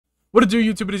What it do,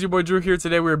 YouTube? It is your boy Drew here.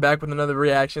 Today we're back with another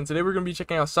reaction. Today we're going to be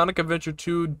checking out Sonic Adventure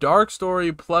 2 Dark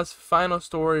Story plus Final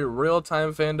Story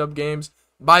Real-Time Fandub Games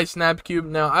by Snapcube.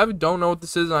 Now, I don't know what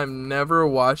this is. I've never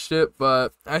watched it,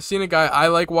 but I've seen a guy I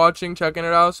like watching checking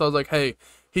it out, so I was like, hey,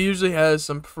 he usually has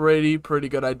some pretty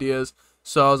good ideas.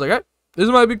 So I was like, hey, this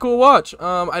might be a cool watch.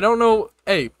 I don't know.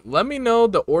 Hey, let me know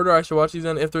the order I should watch these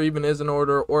in, if there even is an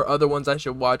order, or other ones I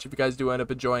should watch if you guys do end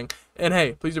up enjoying. And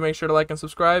hey, please do make sure to like and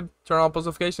subscribe, turn on post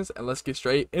notifications, and let's get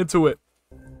straight into it.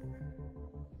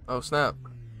 Oh, snap.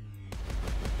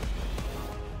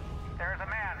 There's a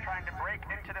man trying to break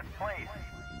into this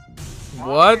place.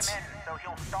 What? So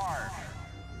he'll starve.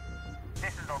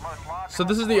 This is the most lost So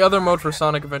this is the other mode for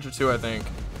Sonic Adventure 2, I think.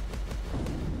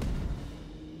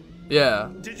 Yeah.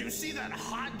 Did you see that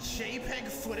hot JPEG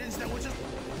footage that was just...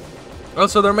 Oh,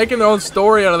 so they're making their own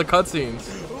story out of the cutscenes.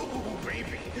 Ooh,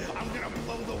 baby, I'm gonna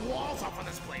blow the walls off of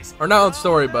this place. Or not own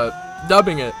story, but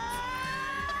dubbing it.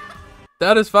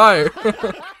 That is fire.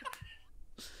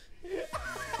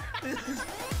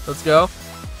 Let's go.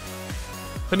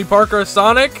 Penny Parker as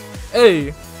Sonic.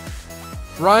 Hey.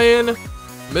 Ryan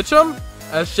Mitchum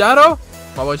as Shadow.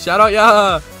 My boy Shadow.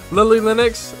 Yeah. Lily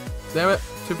Lennox. Damn it.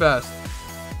 Too fast.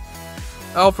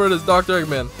 Alfred is Dr.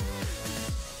 Eggman.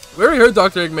 We already heard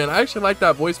Dr. Eggman. I actually like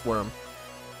that voice for him.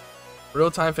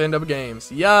 Real-time Fandub Games.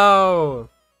 Yo!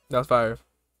 That's fire.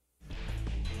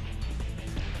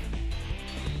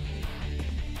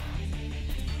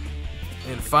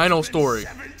 And Final Story.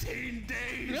 17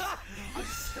 days. I'm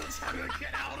still trying to get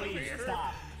out of here.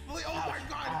 Stop. Please, oh my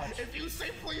God! If you say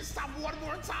please stop one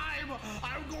more time,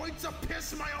 I'm going to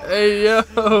piss my own Hey, yo!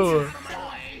 Get out of my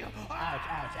way. Ouch,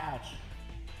 ouch, ouch.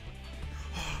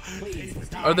 Please,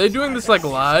 stop. Are they doing this like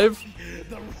live?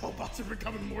 The robots are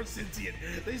becoming more sentient.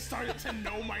 They started to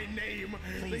know my name.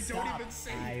 Please They don't stop. even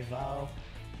say. Ivo.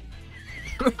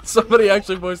 Somebody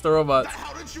actually voiced the robots.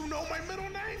 How did you know my middle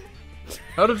name?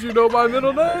 How did you know my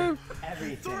middle name?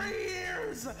 Everything. 3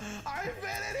 years. I've been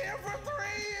in here for 3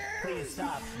 years. Please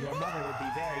stop. Your mother would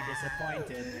be very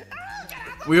disappointed.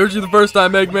 We heard you the first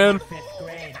time, Eggman. 5th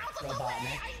grade,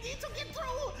 Robotnik. I need to get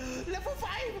through level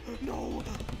 5. No.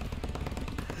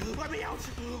 Let me out.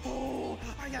 Oh,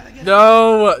 I gotta get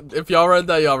No! If y'all read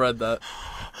that, y'all read that.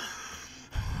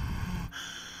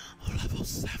 level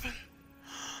 7.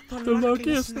 The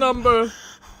luckiest number.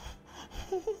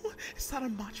 Oh, is that a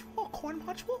module? A corn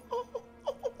module? Oh,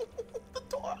 the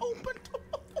door opened.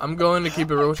 I'm going to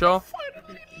keep it real, y'all.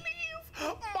 Finally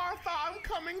leave. Martha, I'm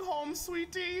coming home,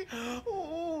 sweetie.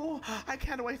 Oh, I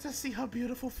can't wait to see her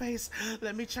beautiful face.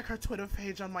 Let me check her Twitter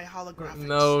page on my holographics.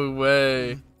 No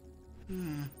way.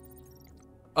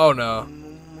 Oh no.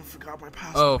 I forgot my Oh.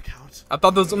 password account. I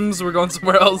thought those ums were going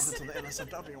somewhere else. To the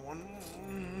NSFW one.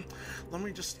 Let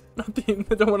me just. They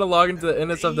don't want to log into the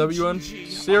NSFW one.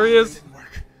 Serious? Didn't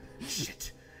work.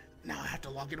 Shit. Now I have to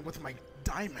log in with my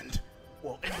diamond.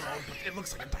 Well, emerald, but it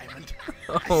looks like a diamond.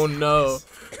 Oh no.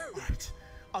 Alright.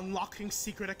 Unlocking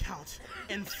secret account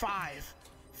in 5,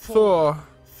 4,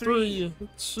 3,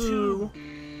 2.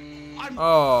 I'm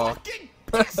Oh. fucking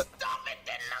pissed off it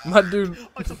didn't My dude. Oh,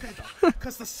 it's okay though,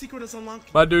 because the secret is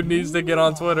unlocked. My dude needs to get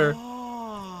on Twitter.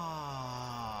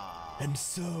 And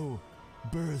so,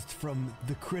 birthed from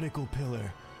the critical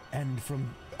pillar and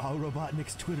from our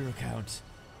Robotnik's Twitter account,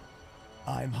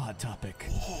 I'm Hot Topic.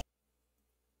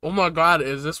 Oh my god,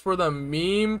 is this where the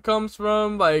meme comes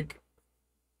from? Like,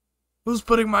 who's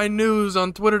putting my news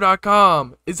on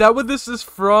twitter.com? Is that what this is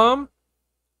from?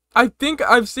 I think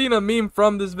I've seen a meme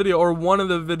from this video, or one of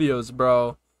the videos,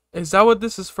 bro. Is that what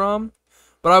this is from?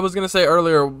 But I was gonna say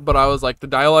earlier, but I was like, the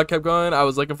dialogue kept going. I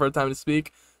was looking for a time to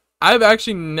speak. I've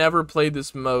actually never played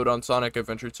this mode on Sonic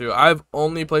Adventure 2. I've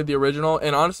only played the original,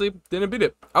 and honestly, didn't beat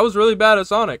it. I was really bad at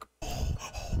Sonic.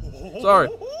 Sorry.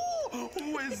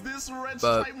 Who is this red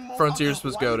But stripe mohawk? Frontiers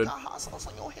was Why you goated. got hot sauce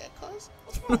on your head, cuz?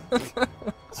 What's wrong?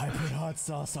 I put hot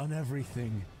sauce on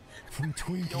everything, from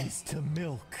Twinkies to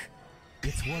milk.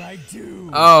 It's what I do.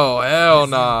 Oh, hell as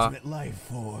the nah. ultimate life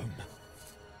form.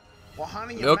 Well,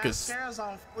 honey, your Milk is- mascara's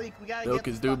on fleek. We gotta milk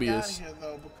get is the fuck dubious. out of here,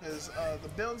 though, because the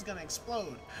build's gonna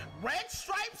explode. Red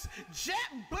stripes, jet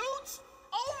boots.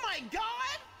 Oh my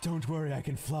God! Don't worry, I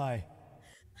can fly.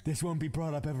 This won't be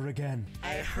brought up ever again.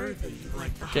 I heard that you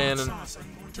like the Cannon. hot sauce.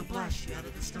 I'm going to blast you out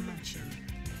of this dimension.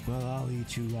 Well, I'll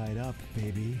eat you right up,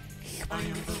 baby. I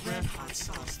am the red hot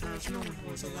sauce. There's no one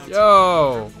who is allowed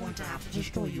Yo. to. I'm going to have to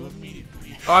destroy you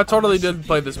immediately. Oh, I totally did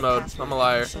play this mode. I'm a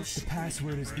liar. The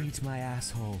password is eat my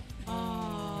asshole,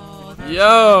 Oh, that's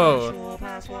Yo. my actual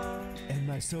password. and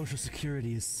my social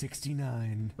security is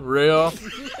 69. Real?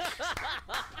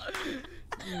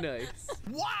 Nice.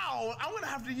 Wow, I'm gonna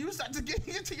have to use that to get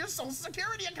into your social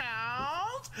security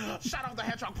account. Shout out the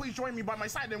Hedgehog, please join me by my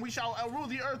side and we shall rule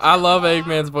the earth. I love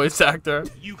Eggman's voice actor.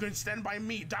 You can stand by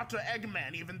me, Dr.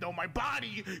 Eggman, even though my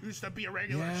body used to be a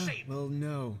regular Yeah, shape. well,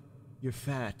 no. You're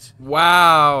fat.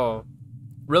 Wow.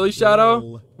 Really, Shadow?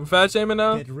 Lol. We're fat shaming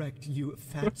now? Get wrecked, you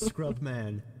fat scrub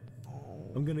man.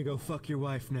 I'm gonna go fuck your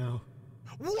wife now.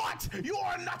 What? You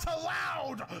are not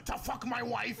allowed to fuck my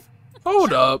wife.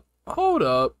 Hold up. Hold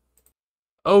up.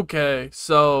 Okay,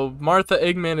 so Martha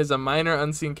Eggman is a minor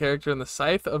unseen character in the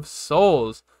Scythe of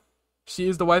Souls. She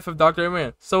is the wife of Dr.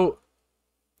 Eggman. So,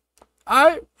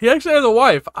 he actually has a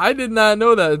wife. I did not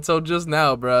know that until just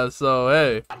now, bruh. So,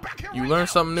 hey, I'm back here you right learn now.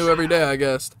 something new every day, I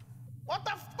guess. What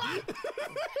the fuck?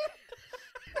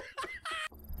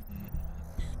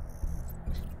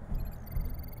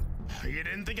 You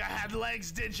didn't think I had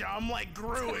legs, did you? I'm like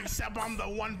Gru, except I'm the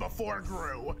one before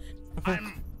Gru.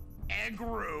 I'm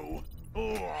Egru.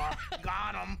 Ooh,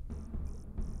 got him.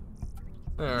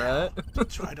 Alright.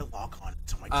 Try to log on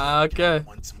to my Okay. account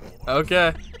once more.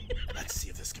 Okay. Let's see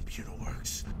if this computer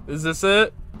works. Is this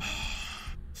it?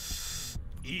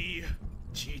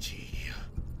 E-G-G.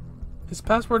 His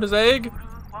password is egg?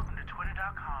 Welcome to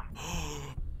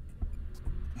Twitter.com.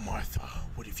 Martha,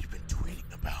 what have you been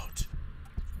tweeting about?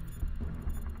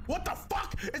 What the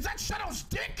fuck? Is that Shadow's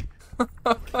dick?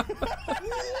 I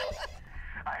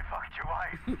fucked your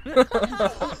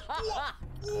wife.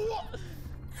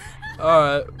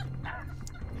 Alright.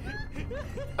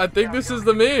 I think this is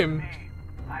the meme.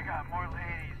 I got more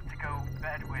ladies to go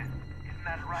bed with. Isn't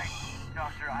that right,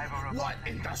 Dr. Ivo? What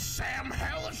in the Sam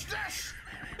hell is this?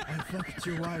 I fucked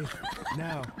your wife.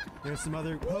 Now, there's some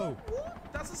other. Oh,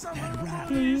 Doesn't sound that rap.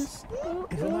 Please.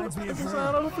 It reminds me of her.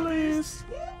 Shadow, please.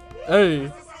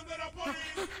 Hey.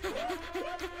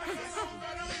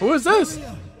 Who is this?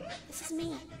 This is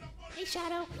me. Hey,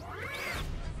 Shadow.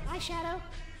 Hi, Shadow.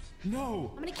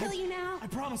 No. I'm gonna kill you now. I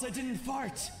promise I didn't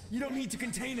fart. You don't need to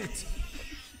contain it.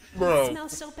 It Bro.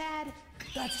 smells so bad.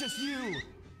 That's just you.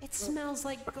 It smells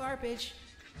like garbage,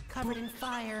 covered in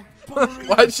fire.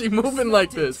 Why is she moving like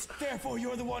this? Therefore,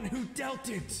 you're the one who dealt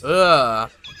it.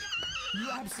 Ugh. You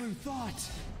absolute thought.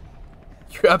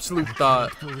 You absolute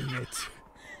thought. Believe it.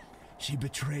 She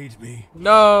betrayed me.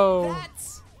 No.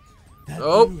 That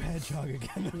Oh. blue hedgehog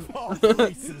again of all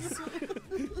places.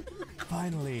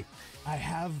 Finally, I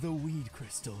have the weed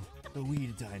crystal, the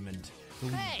weed diamond. The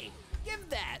weed. Hey, give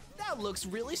that. That looks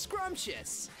really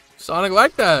scrumptious. Sonic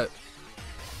like that.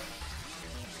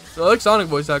 I like Sonic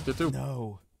voice actor too.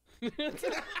 No.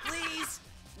 Please?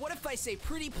 What if I say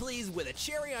pretty please with a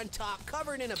cherry on top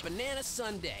covered in a banana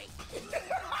sundae?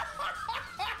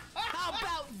 How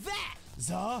about that?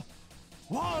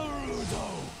 Warudo.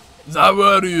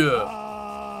 Zawaria.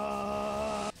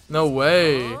 No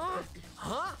way.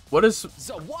 Huh? What is?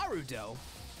 Zawarudo?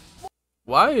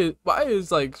 Why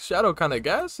is like Shadow kind of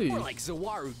gassy? More like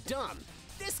Zawaru dumb.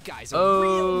 This guy's a Oh.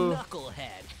 real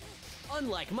knucklehead.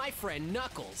 Unlike my friend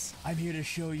Knuckles. I'm here to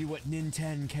show you what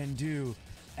Ninten can do,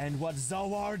 and what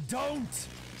Zawar don't.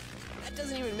 That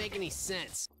doesn't even make any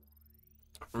sense.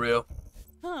 Real.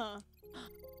 Huh.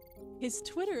 His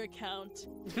Twitter account.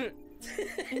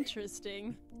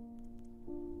 Interesting.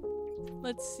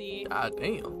 Let's see. God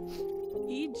damn.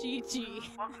 EGG.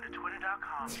 Welcome to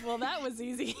Twitter.com. Well, that was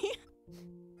easy.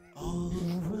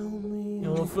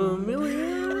 You're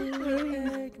familiar.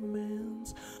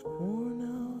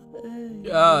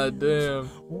 God damn.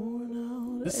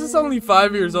 This is only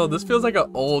 5 years old. This feels like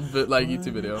an old like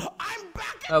YouTube video. I'm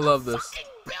back I love this. fucking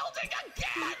building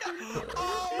again!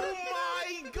 Oh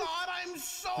my god, I'm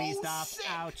so Please stop. sick.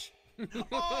 Ouch.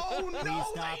 Oh no, Please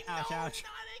stop. wait, Ouch, no, ouch.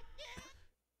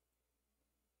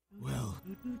 Well,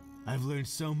 I've learned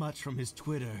so much from his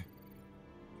Twitter.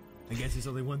 I guess there's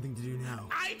only one thing to do now.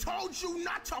 I told you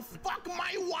not to fuck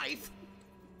my wife!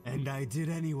 And I did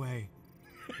anyway.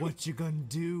 What you gonna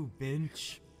do,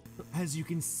 bitch? As you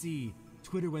can see,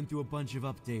 Twitter went through a bunch of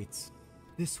updates.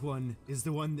 This one is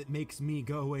the one that makes me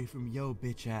go away from yo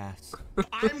bitch ass.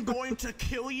 I'm going to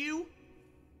kill you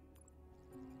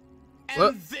and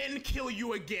What? then kill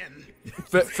you again.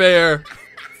 Fair.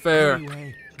 Fair.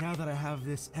 Anyway, now that I have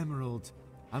this emerald,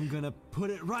 I'm gonna put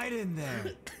it right in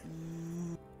there.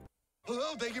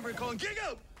 Hello, thank you for calling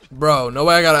Giga. Bro, no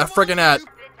way I got a freaking ad.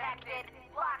 Detected.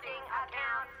 Blocking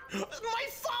account. My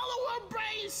follower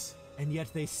base! And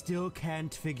yet they still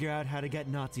can't figure out how to get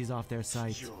Nazis off their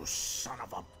site. You son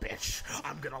of a bitch.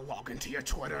 I'm gonna log into your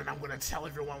Twitter and I'm gonna tell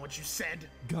everyone what you said.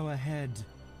 Go ahead.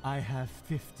 I have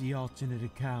 50 alternate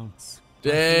accounts.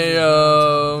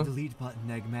 Damn. Delete button,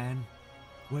 Eggman.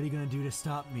 What are you gonna do to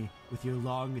stop me with your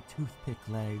long toothpick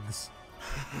legs?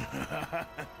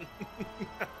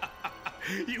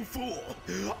 You fool!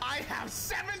 I have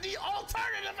 70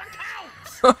 alternative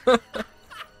accounts!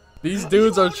 These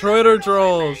dudes are Twitter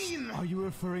trolls. Are you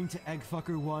referring to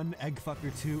Eggfucker 1,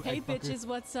 Eggfucker 2, Hey Eggfucker... bitches,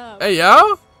 what's up? Hey,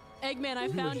 yo. Eggman, I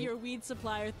found your weed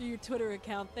supplier through your Twitter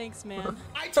account. Thanks, man.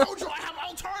 I told you I have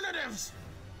alternatives!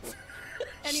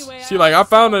 Anyway, She like, I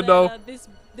found it, though.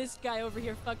 This guy over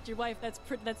here fucked your wife.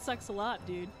 That sucks a lot,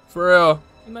 dude. For real.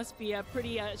 You must be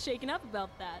pretty shaken up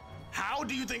about that. How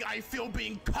do you think I feel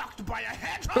being cucked by a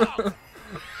hedgehog?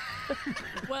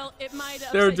 Well, it might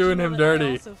upset They're doing you him know that I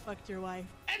dirty. also fucked your wife.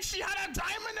 And she had a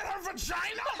diamond in her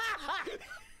vagina?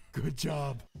 Good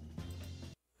job.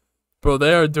 Bro,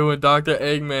 they are doing Dr.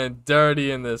 Eggman dirty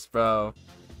in this, bro.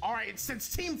 Alright,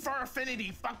 since Team Fur Affinity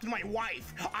fucked my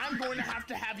wife, I'm going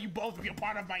to have you both be a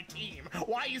part of my team.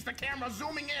 Why is the camera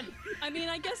zooming in? I mean,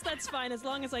 I guess that's fine. As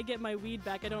long as I get my weed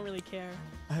back, I don't really care.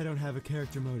 I don't have a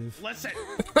character motive. Listen,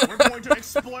 we're going to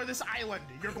explore this island.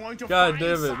 You're going to God find damn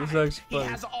it, this Sonic. is He funny.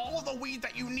 has all of the weed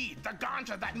that you need, the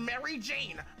ganja, that Mary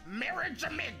Jane, marriage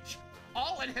midge,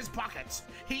 all in his pockets.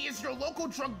 He is your local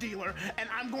drug dealer, and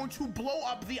I'm going to blow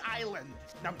up the island.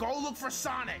 Now go look for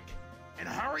Sonic, and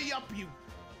hurry up, you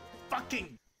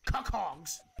fucking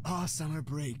cuckhogs. Ah, summer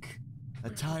break. A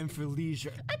time for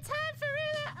leisure. A time for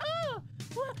it. Oh,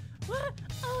 what?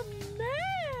 A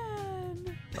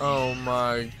man. Oh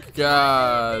my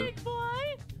god. Big boy,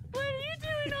 what are you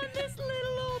doing on this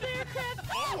little old aircraft?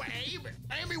 Oh, Amy,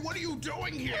 Amy, what are you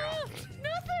doing here? Oh,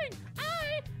 nothing.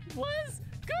 I was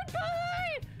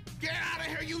goodbye. Get out of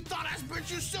here, you thought ass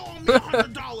bitch. You still owe me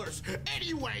 $100.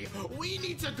 Anyway, we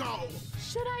need to go.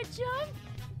 Should I jump?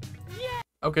 Yeah.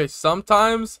 Okay,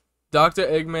 sometimes Dr.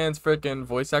 Eggman's freaking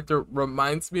voice actor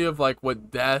reminds me of like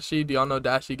what Dashi, do y'all know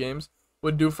Dashi Games,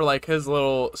 would do for like his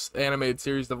little animated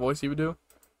series, the voice he would do.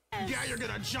 Yeah, you're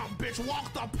gonna jump, bitch.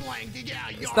 Walk the plank. Yeah,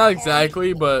 It's not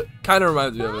exactly, but kind of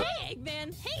reminds me of it. Hey,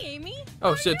 Eggman. Hey, Amy.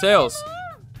 Oh shit, Tails.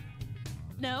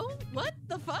 No? What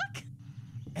the fuck?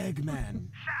 Eggman.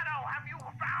 Shadow, have you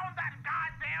found that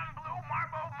goddamn blue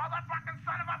marble motherfucking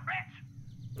son of a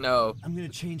bitch? No. I'm gonna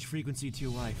change frequency to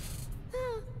your wife.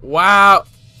 Wow.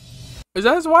 Is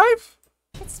that his wife?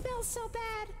 It smells so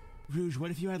bad. Rouge,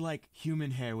 what if you had like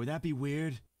human hair? Would that be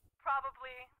weird? Probably.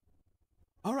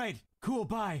 Alright, cool,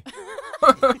 bye.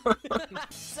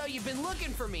 So you've been looking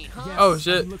for me, huh? Yes, Oh,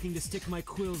 shit. I'm looking to stick my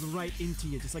quills right into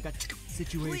you, just like a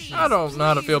situation. I don't know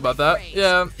how to feel about that.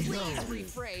 Yeah. Please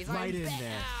rephrase. Right in I'm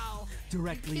there. Ow.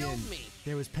 Directly Killed in. me.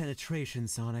 There was penetration,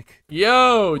 Sonic.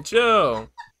 Yo, chill.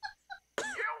 You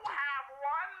have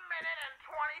 1 minute and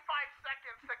 25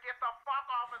 seconds to get the fuck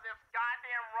off of this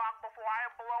goddamn rock before I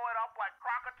blow it up like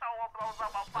Krakatoa blows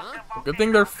up a fucking volcano. Good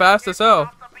thing they're fast as hell.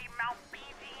 It's about to be Mount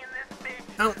Fiji in this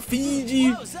bitch. Mount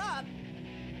Fiji. Close up.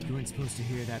 You weren't supposed to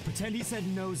hear that. Pretend he said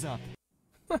nose up.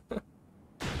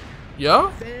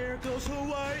 Yo? There goes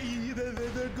Hawaii,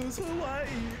 there goes Hawaii,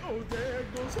 oh there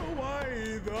goes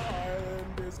Hawaii, the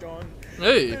island is gone.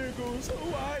 Hey. There goes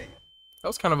Hawaii. That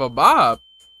was kind of a bop.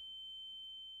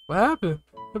 What happened?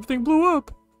 Everything blew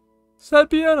up. Sad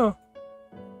piano.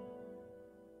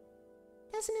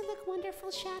 Doesn't it look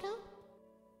wonderful, Shadow?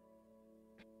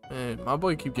 Man, my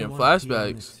boy keep getting I wanna pee on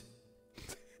flashbacks.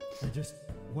 it. I just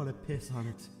want to piss on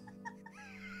it.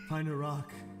 Find a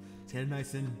rock. Get it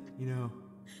nice and, you know.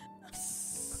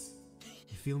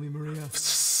 You feel me, Maria? You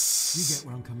get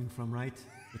where I'm coming from, right?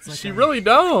 It's like She I'm really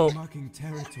don't. marking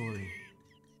territory.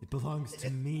 It belongs to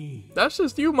me. That's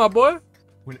just you, my boy.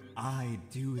 When I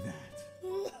do that,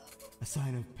 a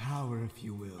sign of power, if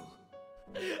you will.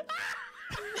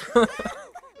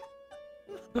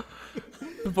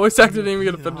 The voice actor didn't even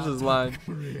get to finish his line.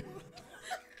 Maria.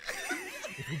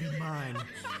 It will be mine,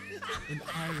 and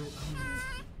I will own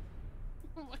it.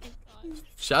 Oh my god.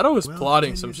 Shadow is Well,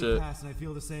 plotting 10 some years have shit. passed, and I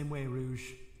feel the same way,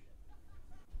 Rouge.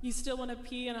 You still want to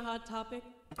pee in a hot topic?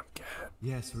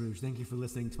 Yes, Rouge. Thank you for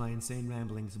listening to my insane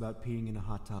ramblings about peeing in a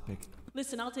hot topic.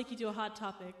 Listen, I'll take you to a hot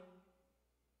topic.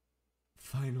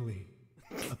 Finally,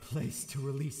 a place to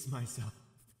release myself.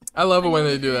 I love it when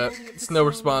they do that. It's no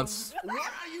response. What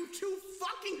are you two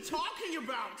fucking talking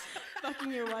about?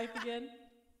 Fucking your wife again?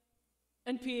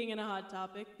 And peeing in a hot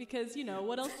topic, because, you know,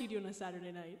 what else do you do on a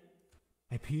Saturday night?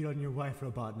 I peed on your wife,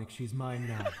 Robotnik. She's mine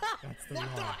now. That's the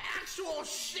What the law. actual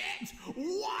shit?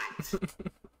 What?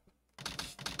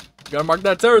 Gotta mark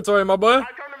that territory, my boy. I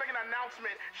come to make an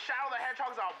announcement. Shadow the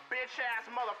Hedgehog's a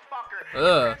bitch-ass motherfucker.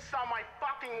 Ugh. He pissed on my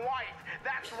fucking wife.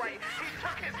 That's right. He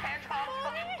took his hedgehog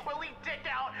fucking quilly dick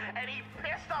out and he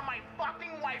pissed on my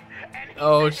fucking wife. And he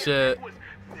Oh, said his shit. dick was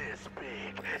this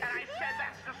big. And I said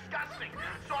that's disgusting.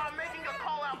 So I'm making a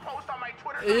call-out post on my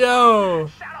Twitter.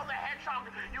 Yo. Shadow the Hedgehog,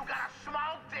 you gotta smile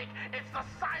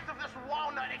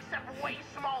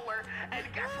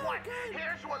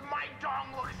what my dong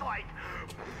looks like.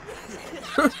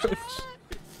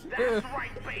 That's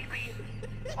right, baby.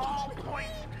 All points,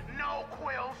 no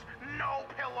quills, no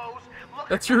pillows. Look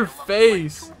That's at your that, it looks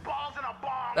face. Like 2 balls and a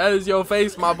bomb. That is your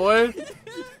face, my boy. He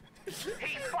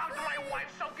fucked my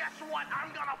wife, so guess what?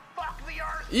 I'm gonna fuck the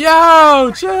earth.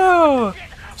 Yo, chill.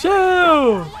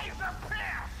 Chill. Laser piss.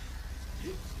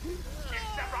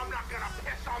 Except I'm not gonna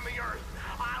piss on the earth.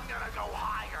 I'm gonna go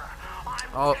higher. I'm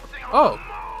Oh, pissing on oh, the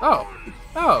moon.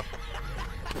 oh, oh.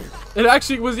 It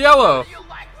actually was yellow. You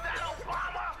like that,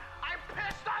 Obama? I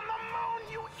pissed on the moon,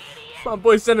 you idiot. My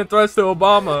boy sending threats to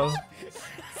Obama.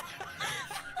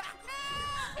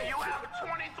 You have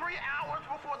 23 hours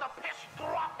before the piss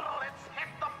droplets hit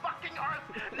the fucking earth.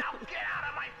 Now get out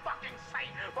of my fucking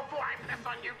sight before I piss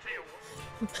on you too.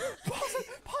 Pause it!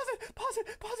 Pause it! Pause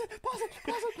it! Pause it! Pause it!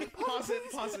 Pause it! Pause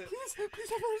it, pause it. Please, please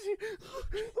have mercy.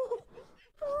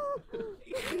 Oh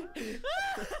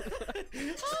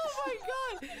my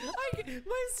god!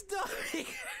 My stomach.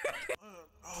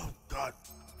 Oh God.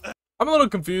 I'm a little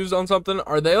confused on something.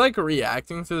 Are they like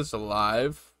reacting to this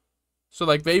live? So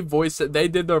like they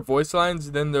did their voice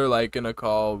lines, then they're like in a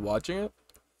call watching it.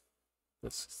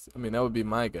 I mean, that would be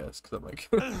my guess, cause I'm like.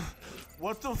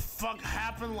 What the fuck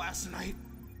happened last night?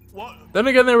 What? Then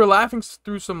again, they were laughing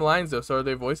through some lines though. So are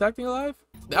they voice acting live?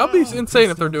 That would be insane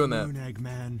if they're doing that. Moon egg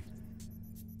man.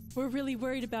 We're really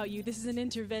worried about you. This is an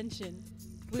intervention.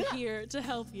 We're here to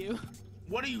help you.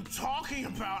 What are you talking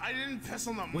about? I didn't piss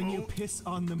on the moon. When you piss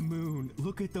on the moon,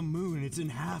 look at the moon. It's in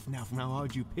half now from how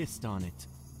hard you pissed on it.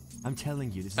 I'm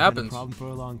telling you, this has been a problem for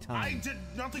a long time. I did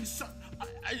nothing.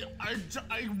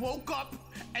 I woke up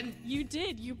and You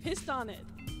did. You pissed on it.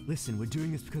 Listen, we're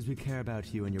doing this because we care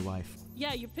about you and your wife.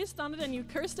 Yeah, you pissed on it and you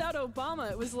cursed out Obama.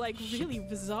 It was like really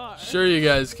bizarre. Sure, you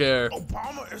guys care.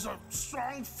 Obama is a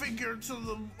strong figure to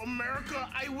the America.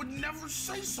 I would never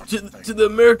say such a thing. To the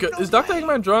America. No Is Dr. way.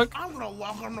 Eggman drunk? I'm gonna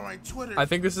log onto my Twitter. I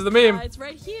think this is the meme. It's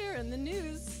right here in the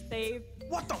news.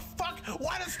 What the fuck?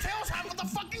 Why does Tails have the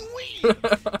fucking weed?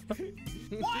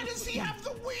 Why does he have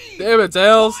the weed? Damn it,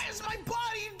 Tails. Why is my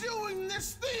body doing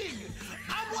this thing?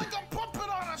 I'm like a puppet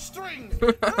on a string.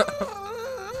 You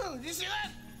see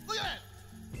that? Look at that.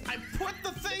 I put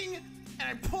the thing and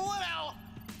I pull it out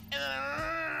and then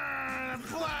I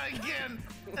pull it out again.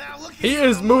 And I look at He you,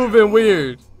 is I'm moving like,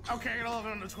 weird. Okay, I'm gonna log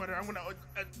on to Twitter. I'm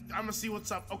gonna see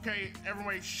what's up. Okay,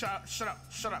 everybody, shut up. Shut up.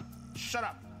 Shut up. Shut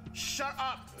up. Shut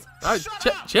up.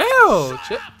 Chill.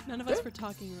 None of us were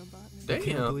talking robot. I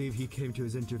can't Damn. believe he came to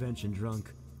his intervention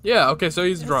drunk. Yeah, okay, so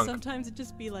he's drunk. Sometimes it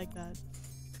just be like that.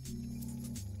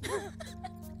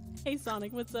 Hey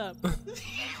Sonic, what's up? Hey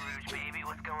Rouge, baby,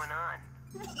 what's going on?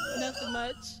 Nothing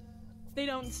much. They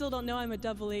still don't know I'm a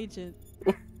double agent.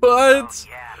 What?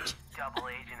 Yeah, double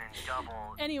agent and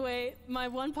double. Anyway, my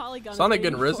one polygon. Sonic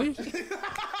getting is rizzy?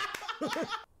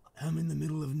 I'm in the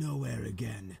middle of nowhere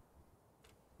again.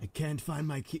 I can't find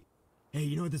my key. Hey,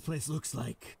 you know what this place looks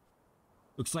like?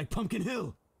 Looks like Pumpkin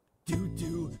Hill. Hey,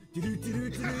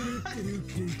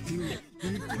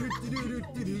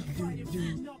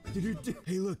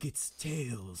 look, it's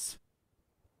Tails.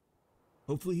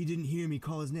 Hopefully he didn't hear me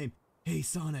call his name. Hey,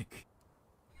 Sonic.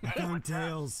 I found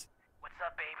Tails. What's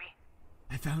up, baby?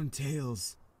 I found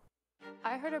Tails.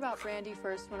 I heard about Brandy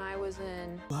first when I was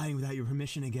in... Lying without your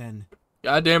permission again.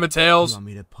 God damn it, You Tails. want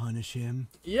me to punish him?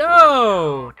 Yo!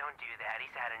 Don't do that,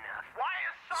 he's had enough. Why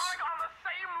is Sonic on the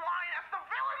same line as the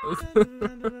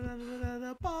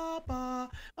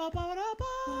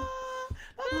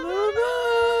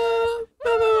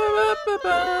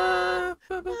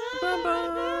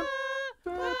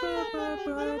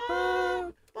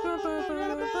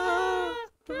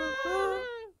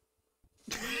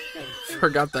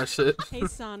Forgot that shit. Hey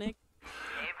Sonic. Hey, baby.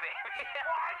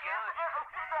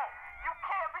 You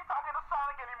can't be talking to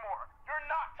Sonic anymore. You're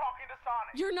not talking to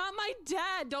Sonic. You're not my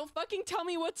dad. Don't fucking tell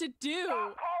me what to do. Stop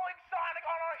calling Sonic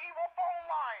on our evil phone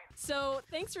line. So,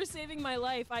 thanks for saving my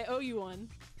life. I owe you one.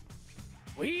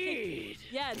 Weed.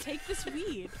 Yeah, take this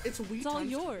weed. It's weed. It's all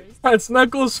yours. That's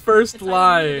Knuckles' first It's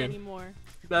not even weed line. anymore.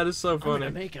 That is so I'm gonna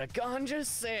funny. make a ganja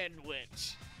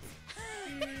sandwich.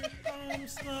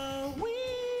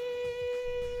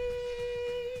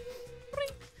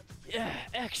 Yeah,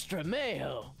 extra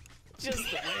mayo. Just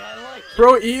the way I like it.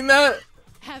 Bro, eating that?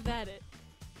 Have at it.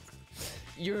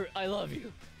 I love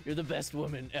you. You're the best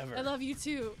woman ever. I love you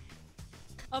too.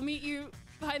 I'll meet you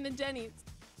behind the Denny's.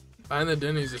 Behind the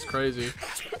Denny's is crazy.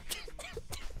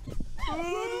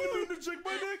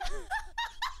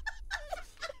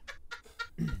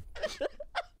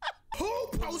 Who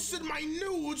posted my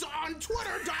nudes on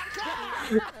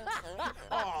Twitter.com?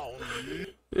 Oh,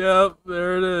 Yep,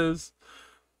 there it is.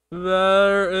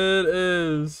 There it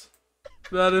is.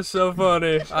 That is so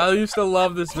funny. I used to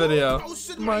love this video.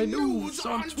 My news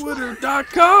on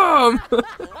Twitter.com.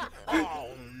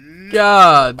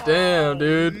 God damn,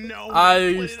 dude. I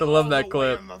used to love that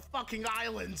clip. On the fucking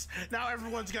islands. Now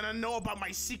everyone's gonna know about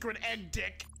my secret egg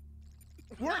dick.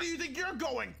 Where do you think you're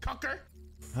going, cucker?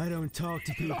 I don't talk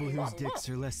to people whose dicks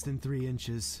are less than 3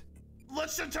 inches.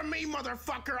 Listen to me,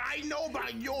 motherfucker. I know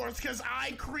about yours because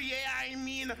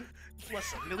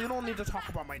listen, we don't need to talk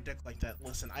about my dick like that.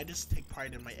 Listen, I just take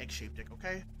pride in my egg-shaped dick,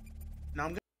 okay? Now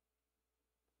I'm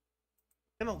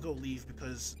gonna go leave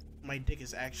because my dick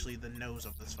is actually the nose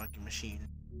of this fucking machine.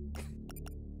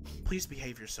 Please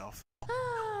behave yourself.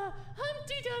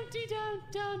 Humpty Dumpty Dum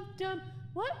Dum Dum.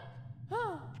 What?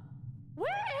 Oh, where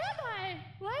am I?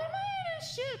 Why am I in a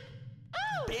ship?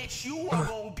 Oh! Bitch, you are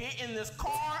gonna get in this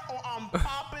car or I'm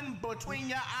popping between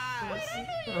your eyes. Wait a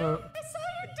minute! I saw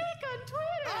your dick on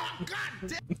Twitter! Oh, god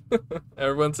damn!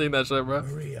 Everyone's seen that shit, bro.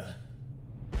 Maria.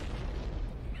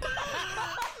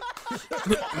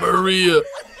 Maria.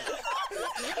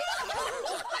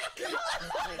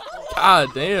 God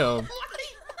damn.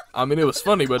 I mean, it was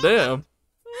funny, but damn.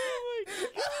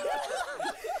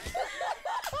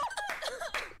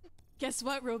 Guess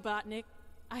what, Robotnik?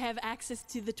 I have access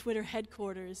to the Twitter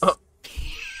headquarters.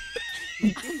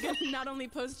 I'm gonna not only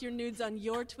post your nudes on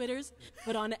your Twitters,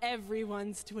 but on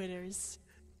everyone's Twitters.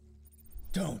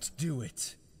 Don't do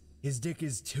it. His dick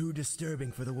is too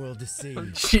disturbing for the world to see.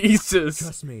 Jesus.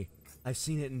 Trust me, I've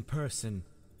seen it in person.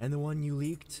 And the one you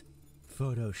leaked?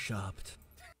 Photoshopped.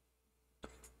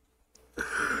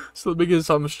 So let me get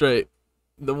something straight.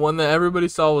 The one that everybody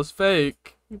saw was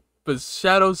fake, but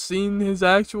Shadow's seen his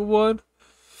actual one?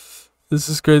 This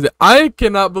is crazy. I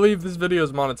cannot believe this video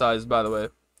is monetized, by the way.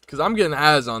 Because I'm getting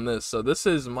ads on this, so this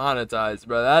is monetized,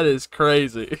 bro. That is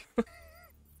crazy.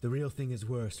 The real thing is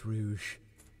worse, Rouge.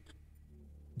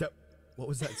 What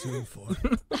was that zoom for?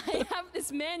 I have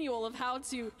this manual of how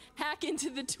to hack into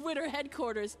the Twitter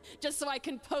headquarters just so I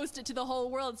can post it to the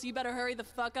whole world, so you better hurry the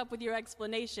fuck up with your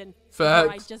explanation. Facts.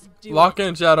 Or I just do Lock it.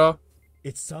 in, Shadow.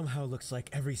 It somehow looks like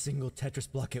every single Tetris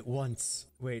block at once.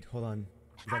 Wait, hold on.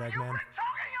 Is that Eggman? Talking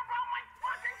about my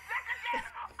fucking dick again?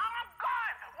 I'm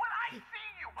good. When I see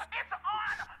you, it's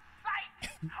on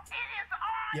site. It is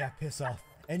on. Yeah, piss off.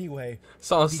 Anyway,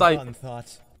 It's on site. on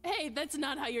thought. Hey, that's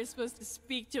not how you're supposed to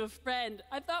speak to a friend.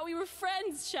 I thought we were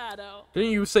friends, Shadow.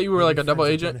 Didn't you say you were like a double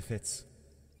Friends with agent? Benefits.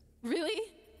 Really?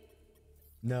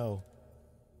 No.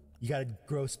 You got a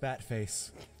gross bat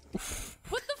face.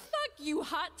 What the fuck, you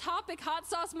hot topic, hot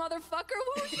sauce motherfucker?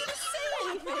 Who are you to say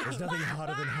anything? There's nothing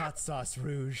hotter than hot sauce,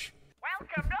 Rouge.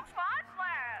 Welcome to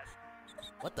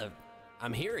Funland. What the?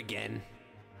 I'm here again.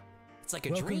 It's like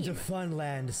a Welcome to dream.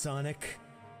 Funland, Sonic.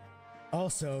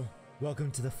 Also,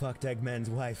 welcome to the Fucked Eggman's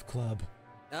Wife Club.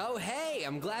 Oh, hey,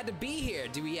 I'm glad to be here.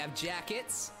 Do we have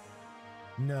jackets?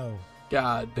 No,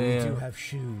 God we do damn. have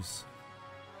shoes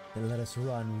that let us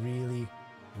run really,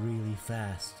 really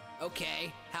fast.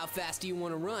 Okay, how fast do you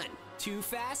want to run? 2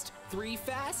 fast? 3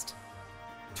 fast?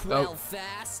 12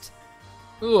 fast?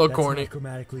 A little That's corny. not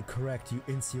grammatically correct, you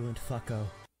insolent fucko.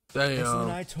 So when Damn.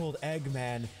 I told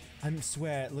Eggman, I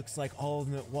swear it looks like all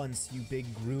of them at once, you big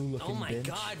Gru-looking Oh my bitch.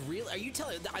 god, really? Are you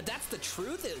telling that's the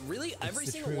truth? Really? Every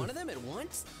the single truth. one of them at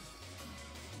once?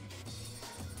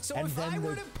 So And if I then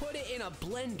were the- to put it in a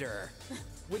blender,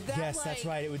 would that Yes, that's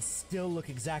right. It would still look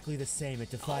exactly the same. It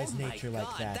defies oh my nature god,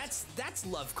 like that. That's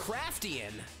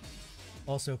Lovecraftian.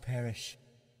 Also perish.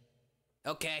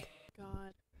 Okay.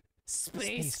 God.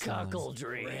 Space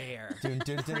cuckoldry. Rare. What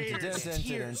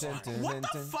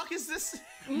the fuck is this?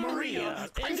 Maria,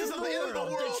 princess of the end of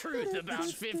the world. truth about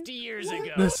 50 years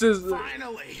ago. This is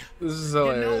Finally. hilarious.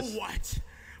 You know what?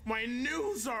 My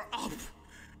news are up.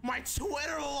 My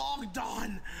Twitter logged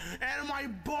on, and my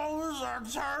balls are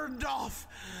turned off.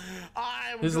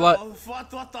 He's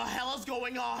what the hell is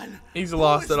going on? He's Who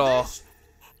lost is it all. this?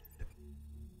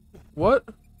 What?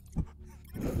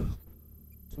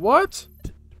 What?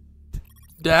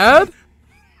 Dad?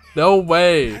 No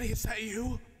way. Daddy, is that you? It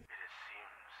seems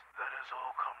that has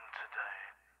all come today.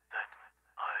 That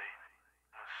I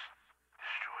must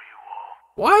destroy you all.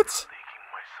 What? Leaking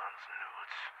my son's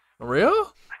nudes. Real?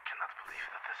 I cannot believe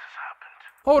that this has happened.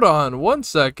 Hold on, 1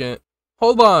 second.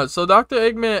 Hold on. So Dr.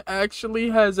 Eggman actually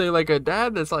has a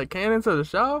dad that's like canon to the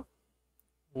show?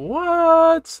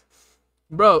 What?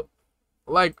 Bro,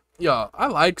 yo, I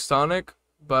like Sonic,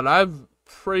 but I've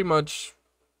pretty much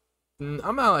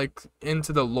I'm not like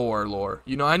into the lore.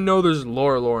 You know, I know there's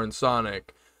lore in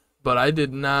Sonic, but I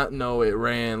did not know it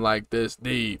ran like this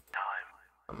deep.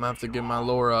 I'm gonna have to get my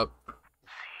lore up. See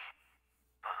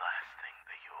the last thing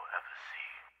that you will ever see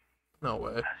No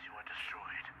way. as you are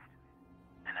destroyed.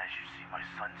 And as you see my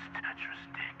son's Tetris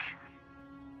dick.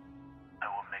 I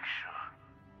will make sure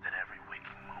that every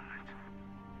waking moment,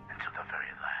 until the very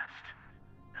last,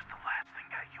 is the last thing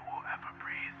that you will ever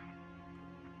breathe.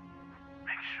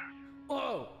 Make sure.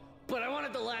 Whoa! But I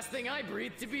wanted the last thing I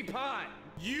breathed to be pot.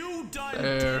 You done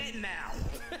did it now.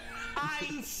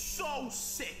 I'm so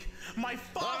sick. My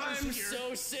father's I'm here.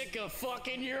 so sick of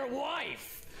fucking your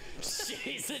wife.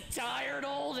 She's a tired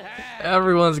old hag.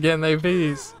 Everyone's getting their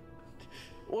piece.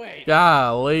 Wait.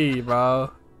 Golly, bro.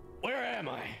 Where am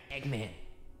I? Eggman,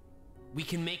 we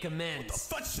can make amends.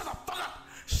 But shut the fuck up.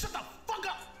 Shut the fuck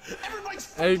up.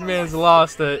 Everybody's Eggman's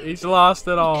lost it. He's lost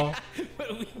it all.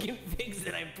 But we can fix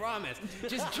it, I promise.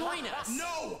 Just join us.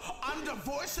 No, I'm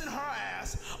divorcing her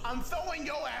ass. I'm throwing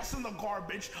your ass in the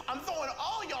garbage. I'm throwing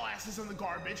all your asses in the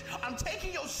garbage. I'm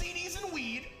taking your CDs and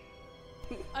weed.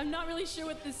 I'm not really sure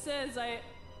what this says.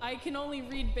 I can only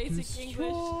read basic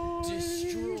English.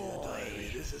 Destroy.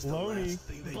 This is the last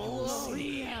thing that you will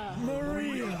see.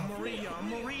 Maria.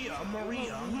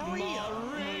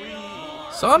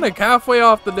 Sonic halfway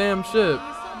off the damn ship.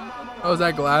 Oh, is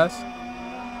that glass?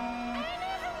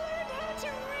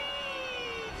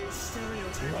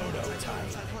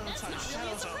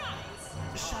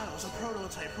 Shadows, a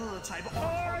prototype.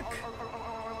 Arc.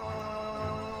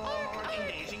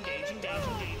 Engage.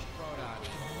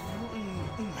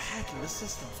 Hacking the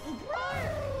system.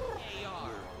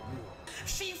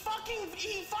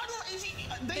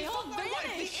 They fucked my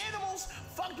wife. The animals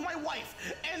fucked my wife.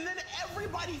 And then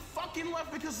everybody fucking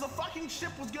left because the fucking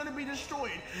ship was gonna be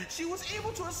destroyed. She was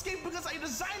able to escape because I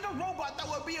designed a robot that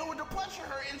would be able to pleasure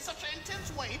her in such an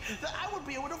intense way that I would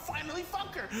be able to finally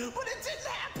fuck her. But it didn't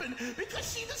happen because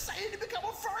she decided to become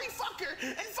a furry fucker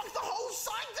and fuck the whole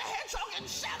Sonic the Hedgehog and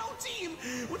Shadow team,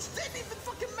 which didn't even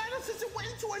fucking matter since it went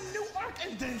into a new arc.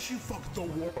 And then she fucked the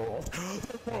world.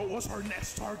 The world was her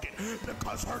next target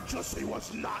because her juicy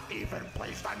was not even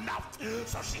placed enough.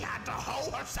 So she had to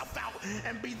hoe herself out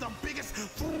and be the biggest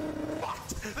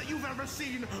slut that you've ever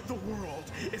seen. The world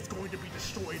is going to be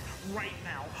destroyed right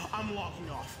now. I'm logging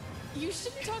off. You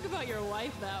shouldn't talk about your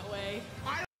wife that way.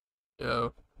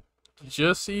 Yo,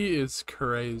 Jussie is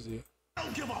crazy. I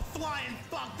don't give a flying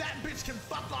fuck. That bitch can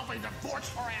fuck off. I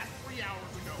divorced her ass 3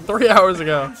 hours ago. 3 hours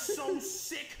ago. I'm so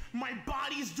sick. My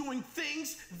body's doing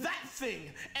things. That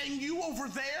thing. And you over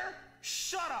there,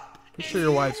 shut up. I'm sure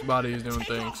your wife's body is doing Take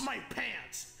things. off my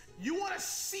pants. You want to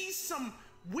see some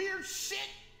weird shit?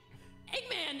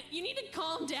 Eggman, you need to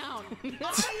calm down.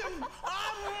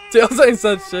 Tails ain't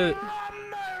such shit.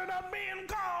 Being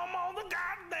calm all the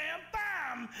goddamn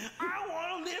time. I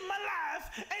want to live my life,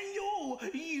 and you.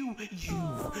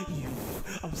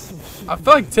 I'm so shit. I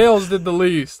feel like Tails did the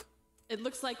least. It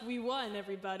looks like we won,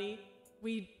 everybody.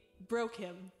 We broke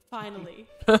him, finally.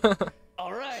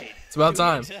 All right. It's about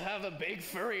time. To have a big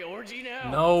furry orgy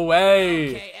now. No way.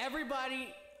 Okay,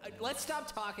 everybody, let's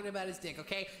stop talking about his dick,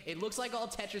 okay? It looks like all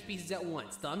Tetris pieces at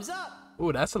once. Thumbs up.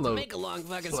 Ooh, that's a To little. make a long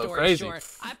fucking a little story crazy. short,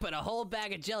 I put a whole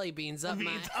bag of jelly beans up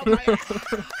my...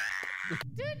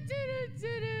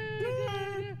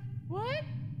 What?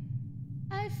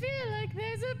 I feel like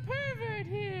there's a pervert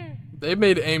here. They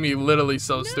made Amy literally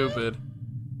so stupid.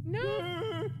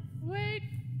 No. Wait.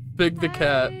 Pick the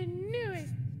cat. I knew it.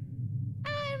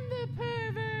 I'm the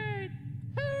pervert.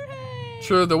 Hooray.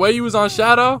 True, the way you was on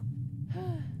Shadow.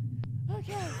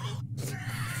 Okay.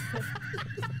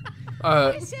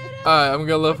 Alright, I'm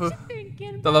gonna look. Thought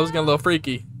that was getting a little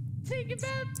freaky. Think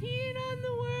about peeing on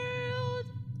the world.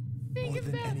 Think More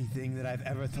than anything that I've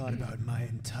ever thought about in my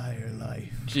entire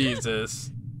life. Jesus.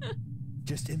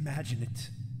 Just imagine it.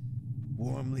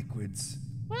 Warm liquids.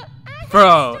 Well, I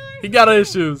Bro, he got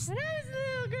issues. When I was a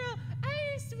little girl,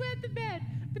 I used to wet the bed,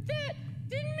 but that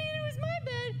didn't mean it was my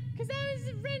bed, because I was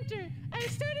a renter. I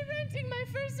started renting my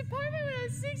first apartment when I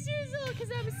was 6 years old,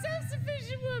 because I'm a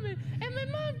self-sufficient woman, and my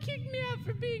mom kicked me out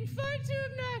for being far too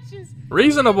obnoxious.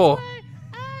 Reasonable. That's why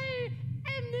I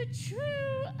am the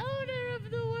true owner of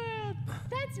the world.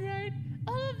 That's right.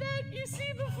 All of that you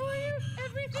see before you,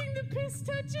 everything the piss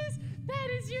touches, that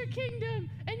is your kingdom,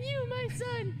 and you, my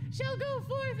son, shall go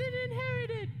forth and inherit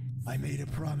it. I made a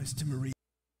promise to Marie.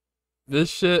 This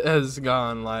shit has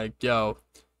gone like, yo,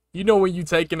 you know when you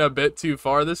taking a bit too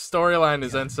far. This storyline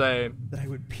is insane. That I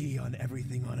would pee on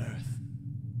everything on Earth.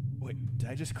 Wait, did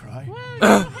I just cry? Whoa, no,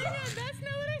 hang on, that's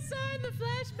not what I saw in the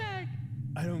flashback.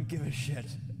 I don't give a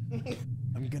shit.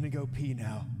 I'm gonna go pee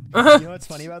now. You know what's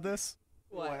funny about this?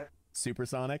 What?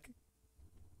 Supersonic.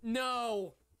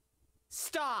 No.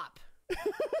 Stop.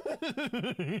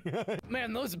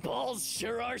 Man, those balls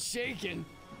sure are shaking.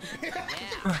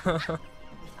 Yeah.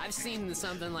 I've seen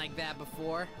something like that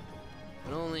before,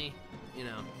 but only, you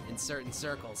know, in certain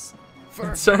circles.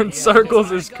 In certain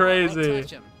circles is crazy.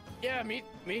 Yeah, me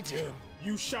too.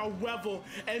 You shall revel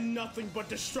in nothing but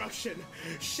destruction.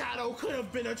 Shadow could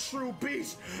have been a true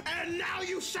beast, and now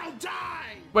you shall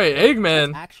die! Wait,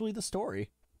 Eggman. Actually, the story.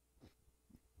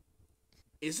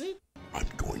 Is it? I'm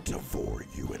going to devour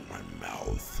you in my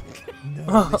mouth.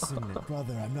 No, listen,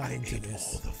 brother, I'm not into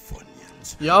this. All the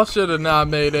Funyuns. Y'all should have not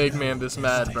made Eggman this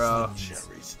mad, bro.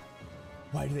 Cherries.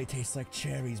 Why do they taste like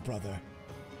cherries, brother?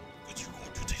 But you're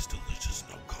going to taste delicious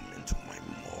now. Come into my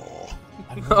maw.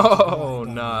 Oh,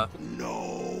 nah.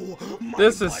 No.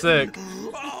 This is sick.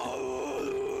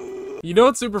 You know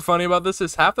what's super funny about this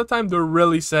is half the time they're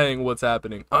really saying what's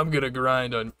happening. I'm gonna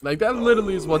grind on. Like, that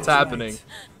literally is what's happening.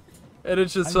 And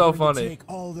it's just so funny. Take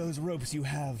all those ropes you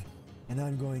have, and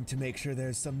I'm going to make sure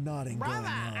there's some knotting going on.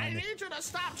 I need you to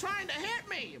stop trying to hit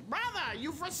me! Brother,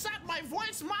 you've reset my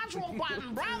voice module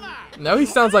button, brother! Now he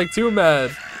sounds like too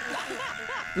mad.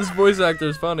 This voice actor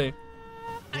is funny.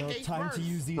 Well, time to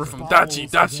use these We're from bottles Dachi, to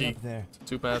get Dachi. up there.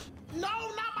 Too bad. No,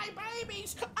 not my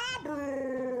babies!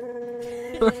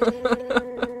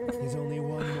 There's only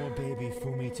one more baby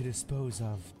for me to dispose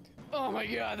of. Oh my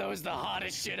god, that was the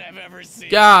hottest shit I've ever seen.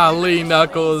 Golly,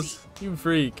 Knuckles. You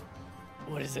freak.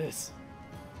 What is this?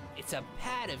 It's a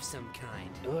pad of some kind.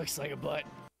 It looks like a butt.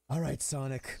 Alright,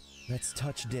 Sonic. Let's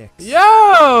touch dicks.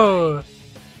 Yo!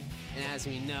 And as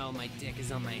we know, my dick is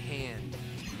on my hand.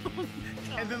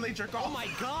 And then they jerk off. Oh my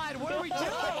god, what are we doing?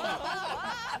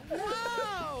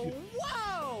 Whoa!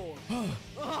 Whoa!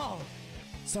 Oh.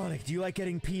 Sonic, do you like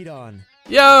getting peed on?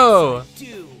 Yo!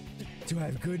 Dude. Do I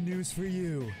have good news for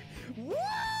you?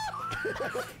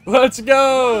 Let's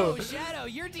go! Oh, Shadow,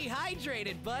 you're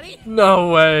dehydrated, buddy.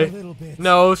 No way. A little bit.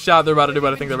 No shot they're about to do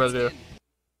what I think they're about to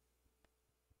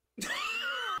do.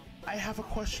 I have a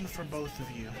question for both of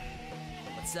you.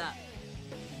 What's up?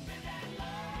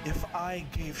 If I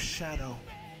gave Shadow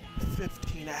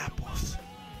 15 apples,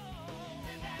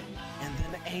 and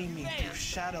then Amy gave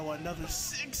Shadow another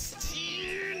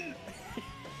 16,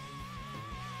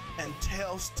 and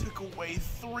Tails took away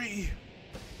 3,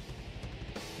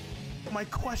 my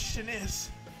question is,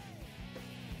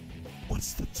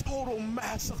 what's the total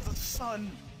mass of the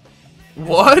sun?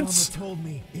 What? Mama told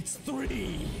me it's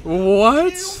 3.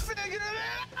 What? You figured it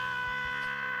out!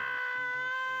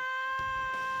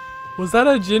 Was that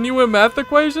a genuine math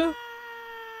equation?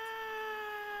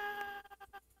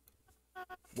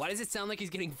 Why does it sound like he's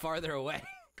getting farther away?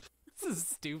 This is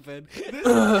stupid.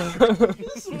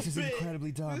 This is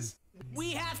incredibly dumb.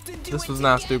 We have to do This it was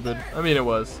not together. stupid. I mean, it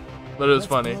was. But it was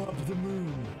funny. Blow up the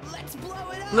moon. Let's blow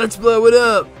it up. Let's blow it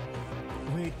up!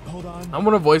 Wait, hold on. I'm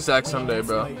gonna voice act someday,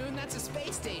 bro. Moon, that's a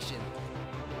space station.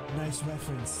 Nice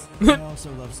reference. I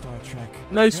also love Star Trek.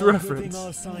 Nice Well, good reference. thing all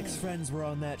of Sonic's friends were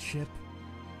on that ship.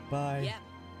 Bye. Yep.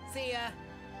 See ya.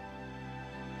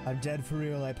 I'm dead for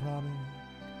real, I promise.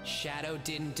 Shadow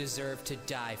didn't deserve to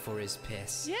die for his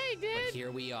piss. Yeah, he did. But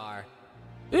here we are.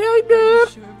 Yeah, I did.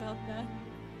 Sure about that?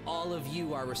 All of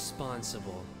you are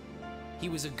responsible. He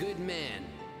was a good man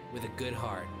with a good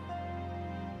heart.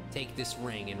 Take this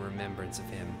ring in remembrance of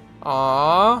him.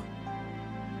 Aww.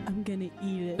 I'm gonna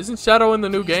eat it. Isn't Shadow in the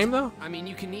new game, though? I mean,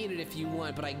 you can eat it if you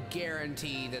want, but I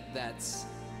guarantee that that's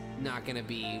not gonna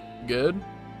be Good.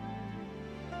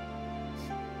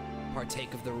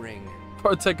 partake of the ring.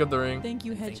 Partake of the ring. Thank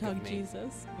you, Think of Hedgehog me.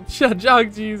 Jesus.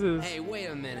 Hedgehog Jesus. Hey, wait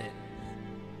a minute.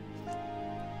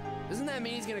 Doesn't that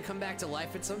mean he's gonna come back to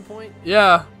life at some point?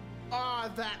 Yeah. Ah,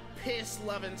 that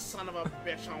piss-loving son of a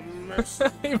bitch, I'll miss.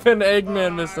 Even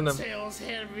Eggman missing him. Tails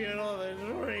hand me another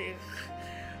drink.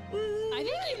 I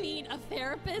think you need a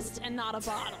therapist and not a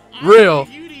bottle. Real.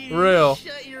 You need to Real.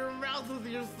 shut your mouth with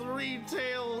your 3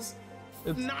 tails.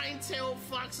 It's 9-tailed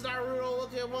fox Naruto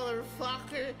looking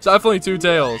motherfucker. definitely 2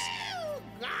 tails.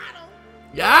 Got him.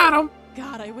 Got him.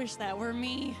 God, I wish that were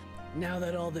me. Now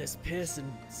that all this piss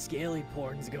and scaly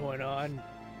porn's going on,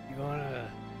 you wanna,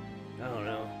 I don't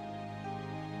know,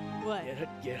 What?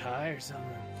 get high or something?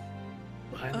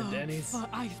 Behind the Oh, Denny's? fuck,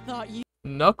 I thought you.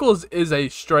 Knuckles is a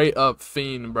straight up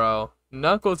fiend, bro.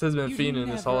 Knuckles has been You'd fiending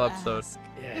this whole never episode. ask.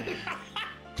 Yeah.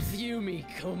 Fumi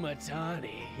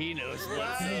Komatani. He knows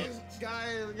what's up.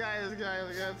 Guys, I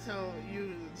gotta tell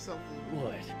you something.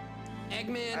 What?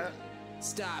 Eggman,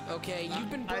 stop, okay? You've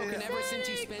been broken ever since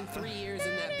you spent 3 years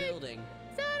in that building.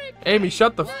 Sonic, Amy,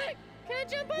 shut the. look! Can I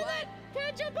jump on that? Can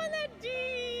I jump on that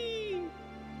D?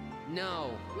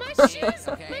 No. My Shit, shoes,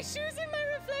 okay? my shoes and my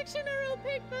reflection are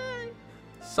opaque. Bye.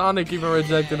 Sonic even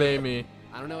rejected Amy.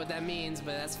 I don't know what that means,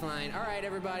 but that's fine. All right,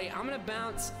 everybody, I'm gonna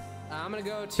bounce. I'm gonna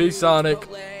go to Peace, Sonic.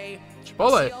 Chipotle. Chipotle?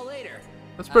 I'll see y'all later.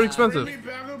 That's pretty Bring expensive. me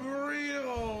back a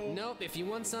burrito. Nope, if you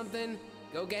want something,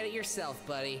 go get it yourself,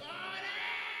 buddy.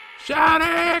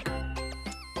 Sonic!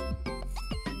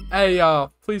 Hey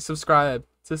y'all, please subscribe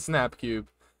to Snapcube.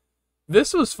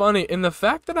 This was funny, and the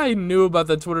fact that I knew about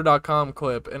the Twitter.com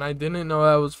clip and I didn't know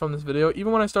that was from this video,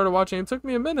 even when I started watching, it took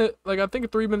me a minute. Like, I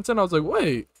think 3 minutes in, I was like,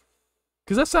 wait.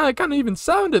 Because that sounded, kind of even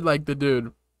sounded like the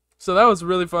dude. So that was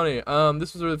really funny.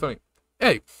 This was really funny.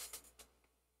 Hey, if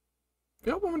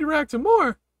y'all want me to react to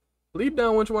more, leave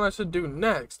down which one I should do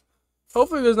next.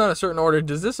 Hopefully there's not a certain order.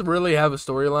 Does this really have a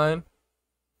storyline?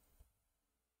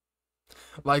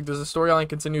 Like, does the storyline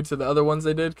continue to the other ones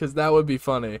they did? Because that would be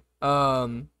funny.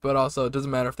 But also, it doesn't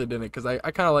matter if they didn't, because I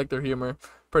kind of like their humor.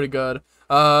 Pretty good.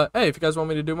 Hey, if you guys want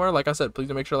me to do more, like I said, please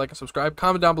do make sure to like and subscribe.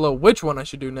 Comment down below which one I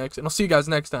should do next, and I'll see you guys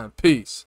next time. Peace.